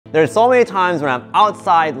There's so many times when I'm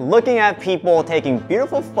outside looking at people taking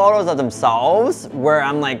beautiful photos of themselves where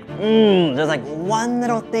I'm like, there's like one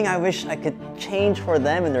little thing I wish I could change for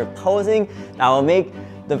them in their posing that will make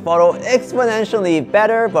the photo exponentially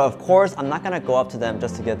better. But of course, I'm not gonna go up to them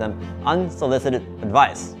just to give them unsolicited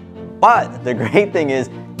advice. But the great thing is,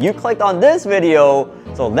 you clicked on this video,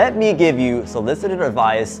 so let me give you solicited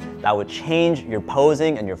advice that would change your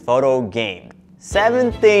posing and your photo game.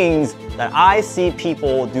 7 things that I see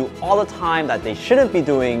people do all the time that they shouldn't be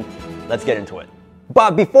doing. Let's get into it.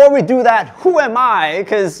 But before we do that, who am I?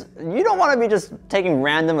 Because you don't want to be just taking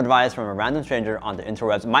random advice from a random stranger on the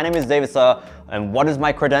interwebs. My name is David Suh, and what is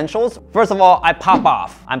my credentials? First of all, I pop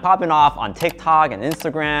off. I'm popping off on TikTok and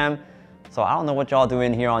Instagram. So I don't know what y'all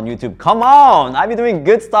doing here on YouTube. Come on, I be doing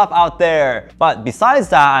good stuff out there. But besides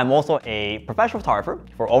that, I'm also a professional photographer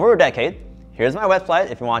for over a decade. Here's my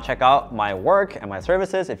website if you want to check out my work and my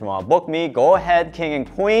services. If you want to book me, go ahead, king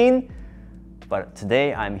and queen. But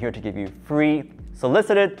today I'm here to give you free,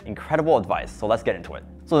 solicited, incredible advice. So let's get into it.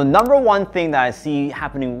 So the number one thing that I see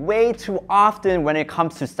happening way too often when it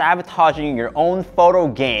comes to sabotaging your own photo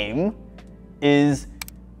game is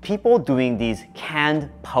people doing these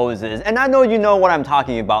canned poses. And I know you know what I'm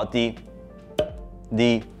talking about.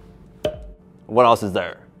 What else is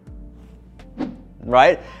there?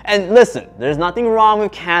 Right? And listen, there's nothing wrong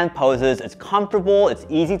with canned poses. It's comfortable, it's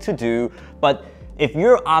easy to do, but if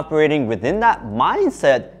you're operating within that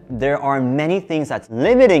mindset, there are many things that's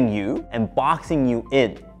limiting you and boxing you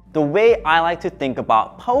in. The way I like to think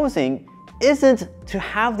about posing isn't to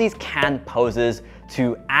have these canned poses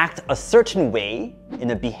to act a certain way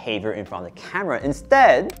in a behavior in front of the camera.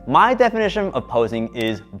 Instead, my definition of posing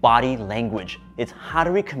is body language. It's how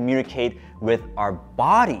do we communicate with our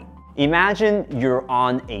body. Imagine you're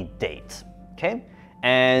on a date, okay?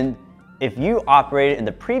 And if you operate in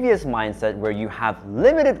the previous mindset where you have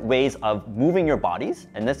limited ways of moving your bodies,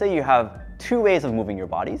 and let's say you have 2 ways of moving your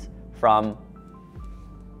bodies from,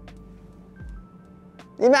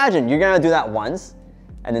 imagine you're gonna do that once,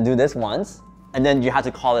 and then do this once, and then you have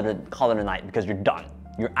to call it a night because you're done,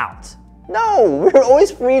 you're out. No, we're always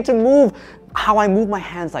free to move. How I move my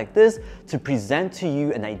hands like this to present to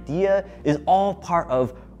you an idea is all part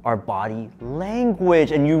of our body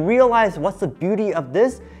language. And you realize what's the beauty of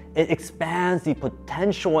this? It expands the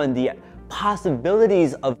potential and the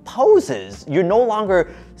possibilities of poses. You're no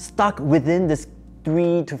longer stuck within this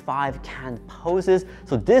 3 to 5 canned poses.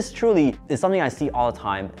 So this truly is something I see all the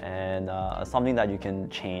time and something that you can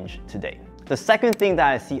change today. The second thing that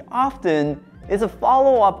I see often is a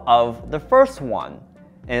follow-up of the first one,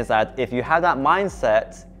 is that if you have that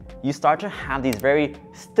mindset, you start to have these very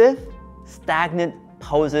stiff, stagnant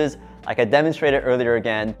poses. Like I demonstrated earlier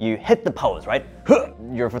again, you hit the pose, right?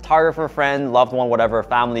 Your photographer friend, loved one, whatever,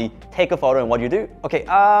 family, take a photo and what do you do? Okay,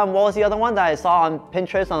 what was the other one that I saw on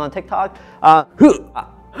Pinterest and on TikTok?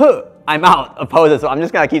 I'm out of poses, so I'm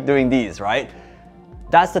just gonna keep doing these, right?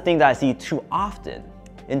 That's the thing that I see too often.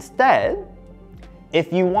 Instead,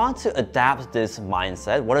 if you want to adapt this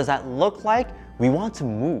mindset, what does that look like? We want to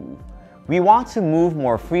move. We want to move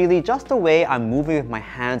more freely, just the way I'm moving with my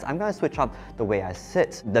hands. I'm gonna switch up the way I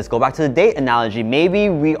sit. Let's go back to the date analogy. Maybe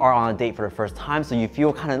we are on a date for the first time, so you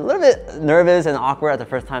feel kind of a little bit nervous and awkward at the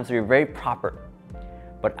first time, so you're very proper.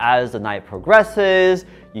 But as the night progresses,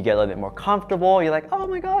 you get a little bit more comfortable. You're like, oh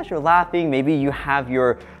my gosh, you're laughing. Maybe you have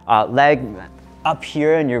your leg up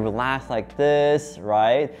here and you're relaxed like this,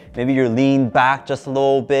 right? Maybe you're leaned back just a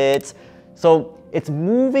little bit. So it's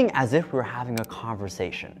moving as if we're having a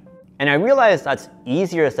conversation. And I realize that's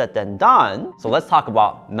easier said than done, so let's talk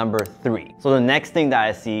about number 3. So the next thing that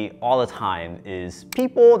I see all the time is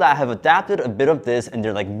people that have adapted a bit of this and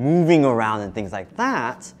they're like moving around and things like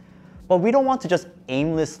that, but we don't want to just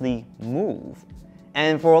aimlessly move.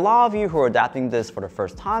 And for a lot of you who are adapting this for the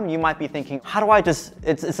first time, you might be thinking, how do I just,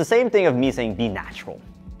 it's the same thing of me saying be natural.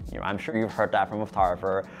 You know, I'm sure you've heard that from a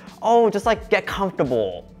photographer. Oh, just like get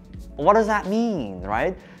comfortable. What does that mean,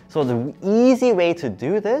 right? So the easy way to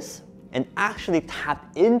do this and actually tap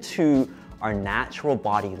into our natural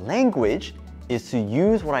body language is to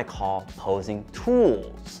use what I call posing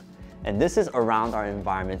tools. And this is around our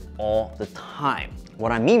environment all the time.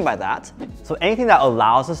 What I mean by that, so anything that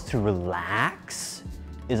allows us to relax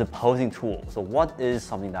is a posing tool. So what is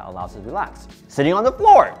something that allows us to relax? Sitting on the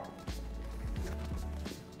floor.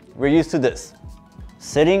 We're used to this.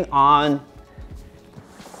 Sitting on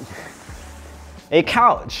a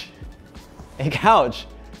couch.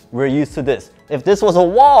 We're used to this. If this was a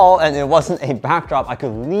wall and it wasn't a backdrop, I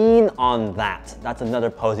could lean on that. That's another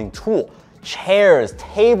posing tool. Chairs,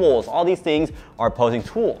 tables, all these things are posing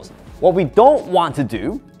tools. What we don't want to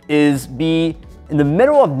do is be in the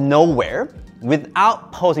middle of nowhere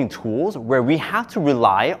without posing tools where we have to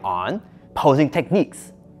rely on posing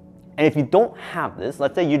techniques. And if you don't have this,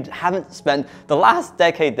 let's say you haven't spent the last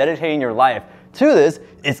decade dedicating your life to this,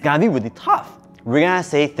 it's gonna be really tough. We're gonna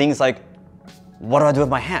say things like, what do I do with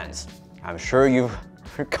my hands? I'm sure you've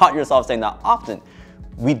caught yourself saying that often.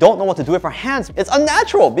 We don't know what to do with our hands. It's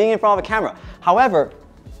unnatural being in front of a camera. However,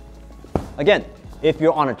 again, if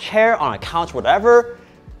you're on a chair, on a couch, whatever,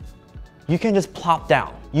 you can just plop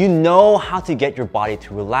down. You know how to get your body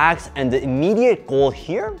to relax, and the immediate goal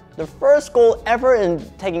here, the first goal ever in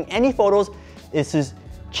taking any photos, is to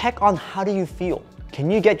check on how do you feel. Can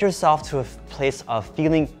you get yourself to a place of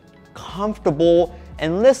feeling comfortable?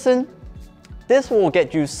 And listen, this will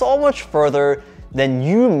get you so much further than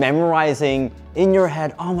you memorizing in your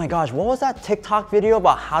head, oh my gosh, what was that TikTok video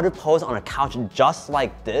about how to pose on a couch just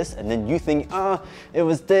like this? And then you think, it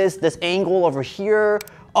was this angle over here.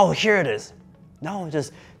 Oh, here it is. No,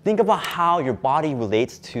 just think about how your body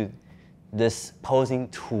relates to this posing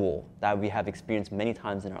tool that we have experienced many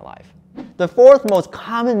times in our life. The fourth most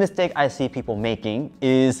common mistake I see people making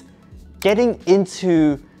is getting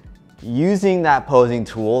into using that posing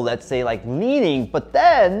tool, let's say like leaning, but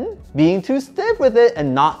then being too stiff with it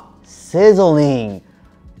and not sizzling.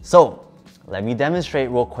 So let me demonstrate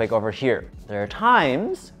real quick over here. There are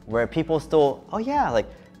times where people still, oh yeah, like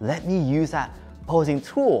let me use that posing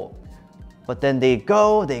tool. But then they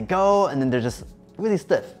go, and then they're just really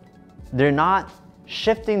stiff. They're not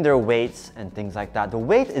shifting their weights and things like that. The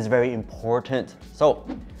weight is very important. So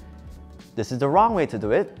this is the wrong way to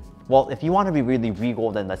do it. Well, if you want to be really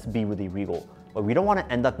regal, then let's be really regal. But we don't want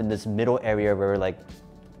to end up in this middle area where we're like,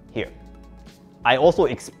 here. I also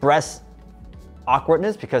express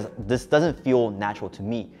awkwardness because this doesn't feel natural to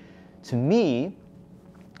me. To me,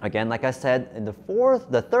 again, like I said, in the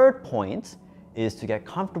third point is to get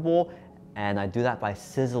comfortable, and I do that by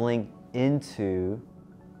sizzling into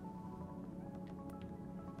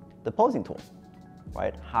the posing tool,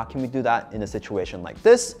 right? How can we do that in a situation like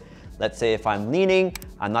this? Let's say if I'm leaning,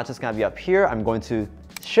 I'm not just gonna be up here, I'm going to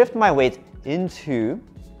shift my weight into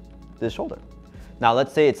this shoulder. Now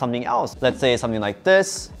let's say it's something else. Let's say it's something like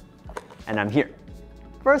this, and I'm here.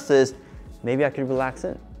 Versus, maybe I could relax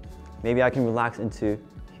in. Maybe I can relax into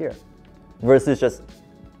here. Versus just,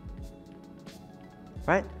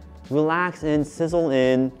 right? Relax in, sizzle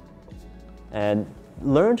in, and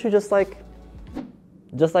learn to just like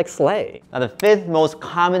slay. Now the fifth most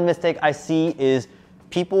common mistake I see is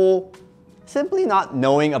people simply not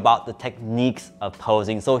knowing about the techniques of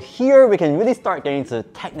posing. So here we can really start getting to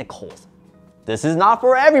technicals. This is not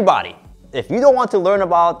for everybody. If you don't want to learn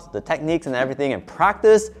about the techniques and everything and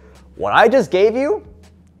practice what I just gave you,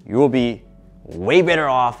 you will be way better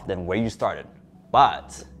off than where you started.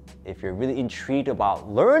 But if you're really intrigued about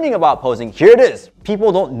learning about posing, here it is.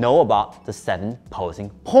 People don't know about the 7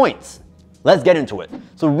 posing points. Let's get into it.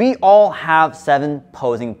 So we all have 7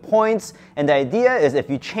 posing points, and the idea is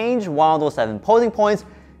if you change one of those 7 posing points,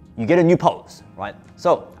 you get a new pose, right?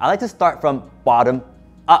 So I like to start from bottom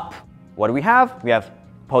up. What do we have? We have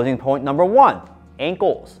posing point number 1,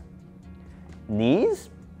 ankles, knees,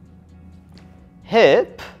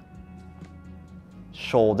 hip,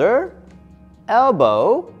 shoulder,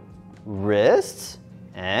 elbow, wrists,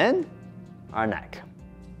 and our neck.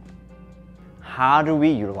 How do we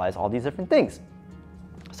utilize all these different things?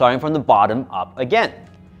 Starting from the bottom up again.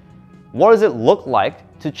 What does it look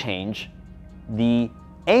like to change the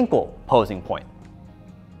ankle posing point?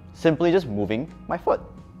 Simply just moving my foot.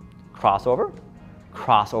 Crossover,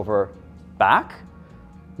 crossover back,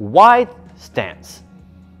 wide stance.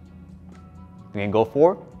 We can go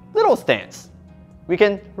for little stance. We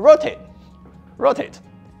can rotate.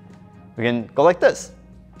 We can go like this,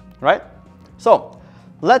 right? So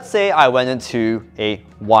let's say I went into a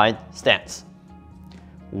wide stance.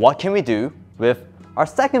 What can we do with our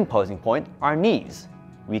second posing point, our knees?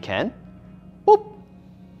 We can boop.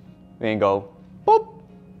 We can go boop.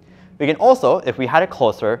 We can also, if we had it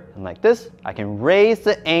closer and like this, I can raise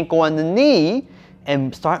the ankle and the knee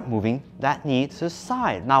and start moving that knee to the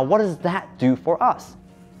side. Now, what does that do for us?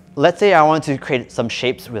 Let's say I want to create some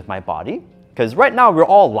shapes with my body, because right now we're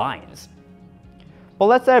all lines. But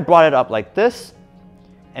let's say I brought it up like this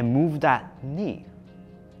and move that knee.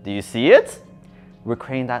 Do you see it? We're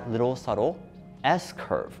creating that little subtle S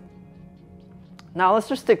curve. Now let's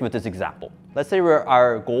just stick with this example. Let's say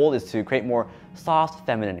our goal is to create more soft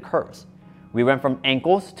feminine curves. We went from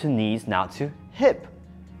ankles to knees, now to hip.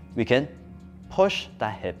 We can push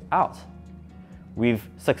that hip out. We've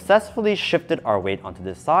successfully shifted our weight onto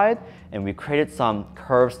this side, and we created some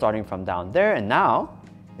curves starting from down there, and now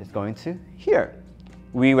it's going to here.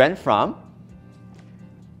 We went from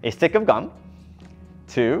a stick of gum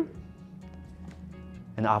to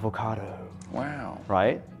an avocado. Wow.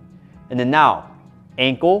 Right? And then now,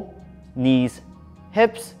 ankle, knees,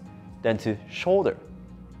 hips, then to shoulder.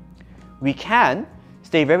 We can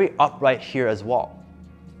stay very upright here as well.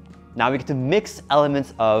 Now we get to mix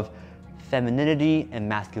elements of femininity and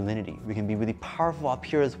masculinity. We can be really powerful up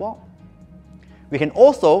here as well. We can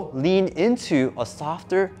also lean into a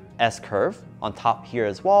softer S-curve on top here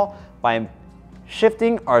as well by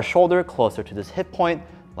shifting our shoulder closer to this hip point,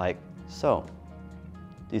 like so.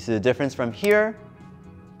 This is the difference from here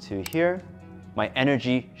to here. My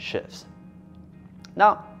energy shifts.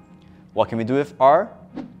 Now, what can we do with our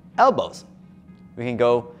elbows? We can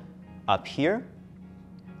go up here.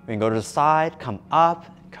 We can go to the side, come up,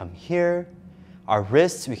 come here. Our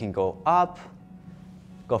wrists, we can go up,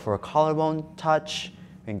 go for a collarbone touch.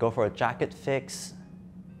 We can go for a jacket fix.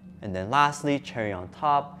 And then lastly, cherry on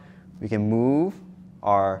top. We can move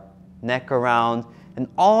our neck around. And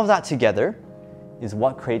all of that together is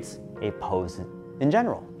what creates a pose in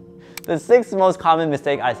general. The sixth most common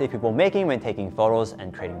mistake I see people making when taking photos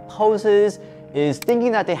and creating poses is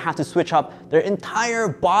thinking that they have to switch up their entire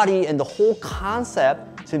body and the whole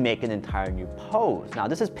concept to make an entire new pose. Now,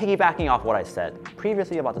 this is piggybacking off what I said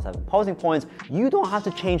previously about the 7 posing points. You don't have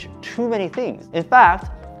to change too many things. In fact,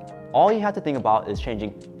 all you have to think about is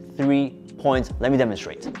changing 3 points. Let me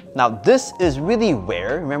demonstrate. Now, this is really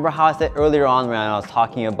where, remember how I said earlier on when I was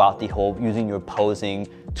talking about the whole using your posing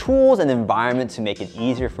tools and environment to make it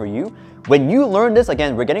easier for you? When you learn this,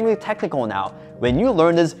 again, we're getting really technical now. When you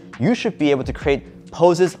learn this, you should be able to create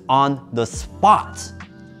poses on the spot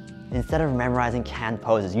instead of memorizing canned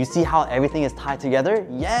poses. You see how everything is tied together?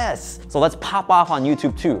 Yes! So let's pop off on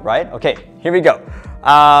YouTube too, right? Okay, here we go.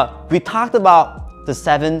 We talked about the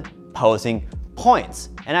 7 posing points.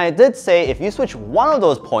 And I did say if you switch one of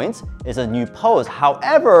those points, it's a new pose.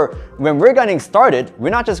 However, when we're getting started, we're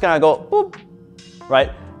not just gonna go boop,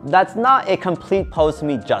 right? That's not a complete pose to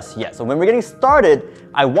me just yet. So when we're getting started,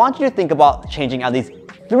 I want you to think about changing at least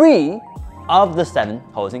 3 of the 7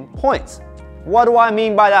 posing points. What do I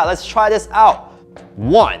mean by that? Let's try this out.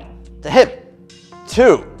 1, the hip.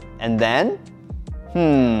 2, and then,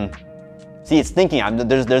 see, it's thinking.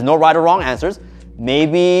 There's no right or wrong answers.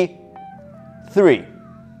 Maybe 3.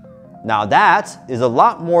 Now that is a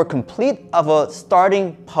lot more complete of a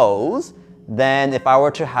starting pose than if I were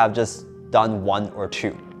to have just done 1 or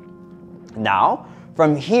 2. Now,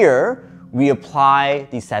 from here, we apply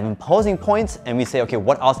these 7 posing points and we say, okay,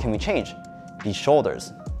 what else can we change? These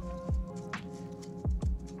shoulders,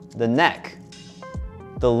 the neck,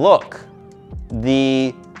 the look,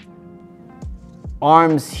 the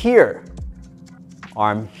arms here,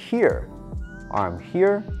 arm here, arm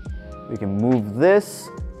here. We can move this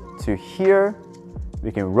to here.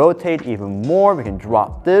 We can rotate even more. We can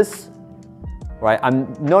drop this, right?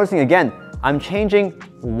 I'm noticing again, I'm changing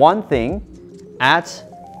one thing at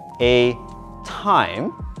a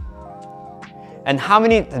time. And how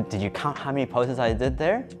many, did you count how many poses I did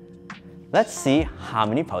there? Let's see how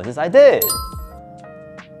many poses I did.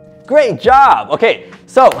 Great job. Okay,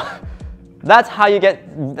 so that's how you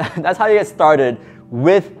get started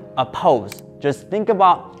with a pose. Just think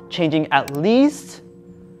about changing at least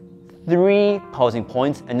 3 posing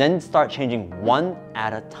points and then start changing 1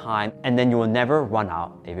 at a time, and then you will never run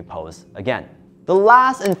out of a pose again. The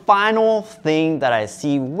last and final thing that I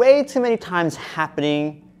see way too many times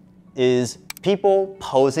happening is people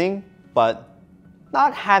posing but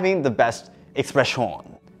not having the best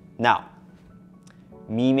expression. Now,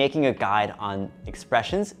 me making a guide on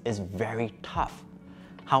expressions is very tough.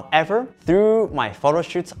 However, through my photo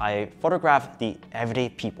shoots, I photograph the everyday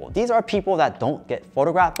people. These are people that don't get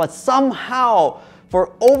photographed, but somehow,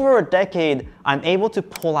 for over a decade, I'm able to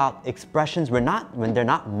pull out expressions when they're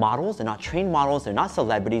not models, they're not trained models, they're not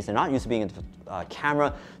celebrities, they're not used to being in the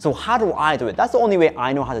camera. So how do I do it? That's the only way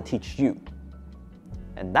I know how to teach you.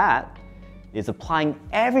 And that is applying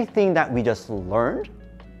everything that we just learned.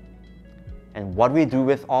 And what we do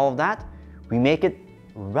with all of that, we make it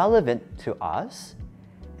relevant to us,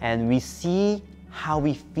 and we see how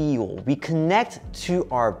we feel. We connect to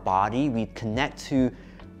our body, we connect to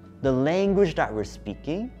the language that we're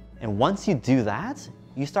speaking. And once you do that,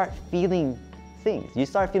 you start feeling things. You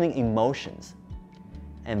start feeling emotions.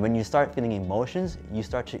 And when you start feeling emotions, you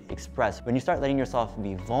start to express. When you start letting yourself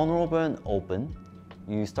be vulnerable and open,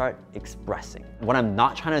 you start expressing. What I'm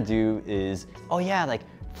not trying to do is, oh yeah, like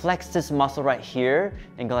flex this muscle right here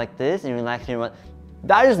and go like this and relax here.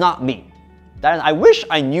 That is not me. I wish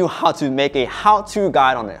I knew how to make a how-to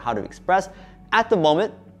guide on it, how to express. At the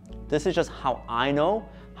moment, this is just how I know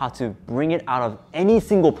how to bring it out of any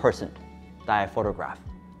single person that I photograph.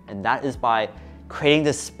 And that is by creating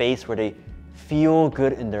this space where they feel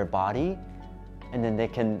good in their body, and then they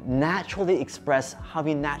can naturally express how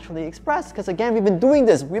we naturally express. Because again, we've been doing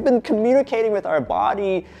this. We've been communicating with our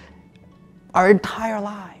body our entire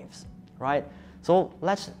lives, right? So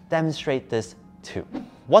let's demonstrate this too.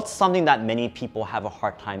 What's something that many people have a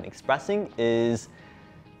hard time expressing is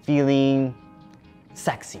feeling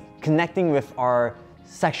sexy, connecting with our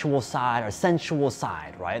sexual side, our sensual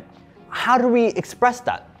side, right? How do we express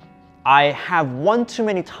that? I have one too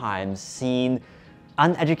many times seen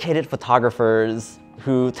uneducated photographers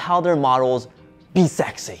who tell their models, be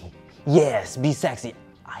sexy. Yes, be sexy.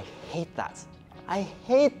 I hate that. I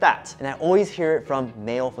hate that. And I always hear it from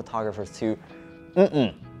male photographers too.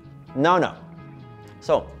 No.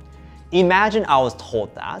 So imagine I was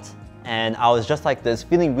told that and I was just like this,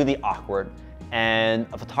 feeling really awkward, and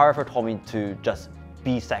a photographer told me to just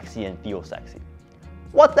be sexy and feel sexy.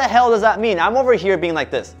 What the hell does that mean? I'm over here being like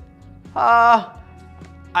this.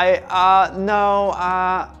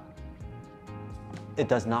 It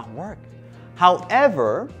does not work.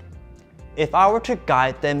 However, if I were to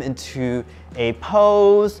guide them into a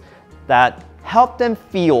pose that helped them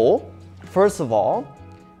feel, first of all,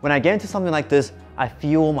 when I get into something like this, I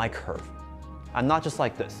feel my curve. I'm not just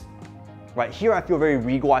like this. Right here, I feel very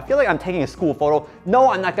regal. I feel like I'm taking a school photo.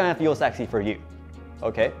 No, I'm not gonna feel sexy for you,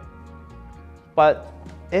 okay? But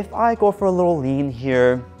if I go for a little lean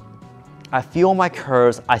here, I feel my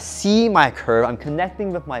curves, I see my curve, I'm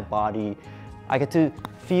connecting with my body, I get to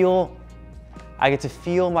feel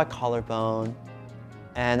my collarbone,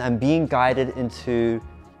 and I'm being guided into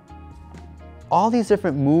all these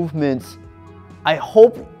different movements. I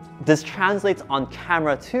hope this translates on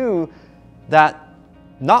camera too, that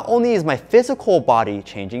not only is my physical body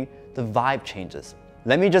changing, the vibe changes.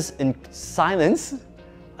 Let me just, in silence,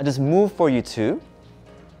 I just move for you too.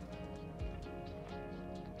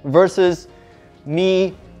 Versus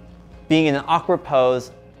me being in an awkward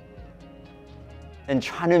pose and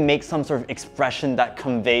trying to make some sort of expression that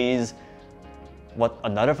conveys what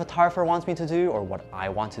another photographer wants me to do or what I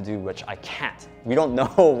want to do, which I can't. We don't know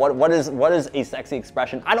what is a sexy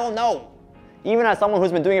expression. I don't know. Even as someone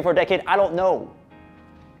who's been doing it for a decade, I don't know.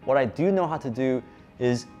 What I do know how to do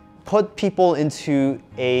is put people into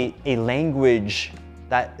a language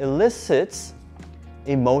that elicits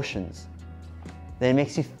emotions. Then it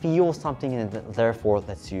makes you feel something and therefore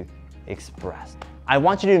lets you express. I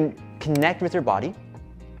want you to connect with your body,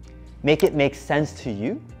 make it make sense to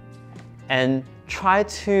you, and try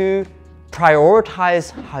to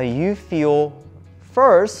prioritize how you feel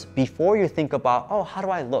first before you think about, oh, how do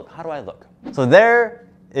I look? How do I look? So there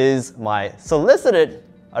is my solicited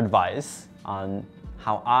advice on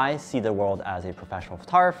how I see the world as a professional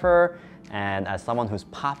photographer and as someone who's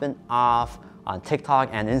popping off on TikTok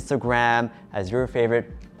and Instagram as your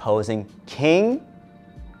favorite posing king.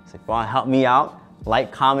 So if you want to help me out,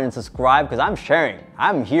 like, comment, and subscribe because I'm sharing.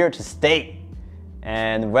 I'm here to stay.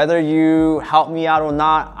 And whether you help me out or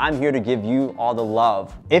not, I'm here to give you all the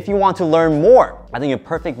love. If you want to learn more, I think a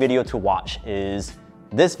perfect video to watch is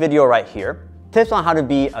this video right here. Tips on how to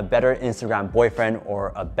be a better Instagram boyfriend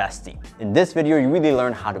or a bestie. In this video, you really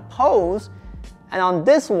learn how to pose. And on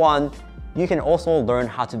this one, you can also learn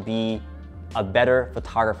how to be a better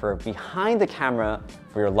photographer behind the camera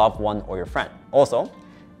for your loved one or your friend. Also,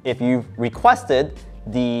 if you've requested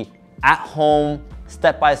the at-home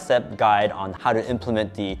step-by-step guide on how to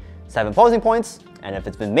implement the 7 posing points, and if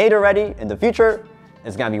it's been made already in the future,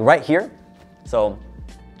 it's gonna be right here. So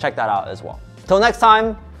check that out as well. Till next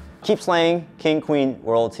time, keep slaying, king, queen,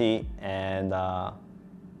 royalty, and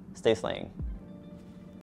stay slaying.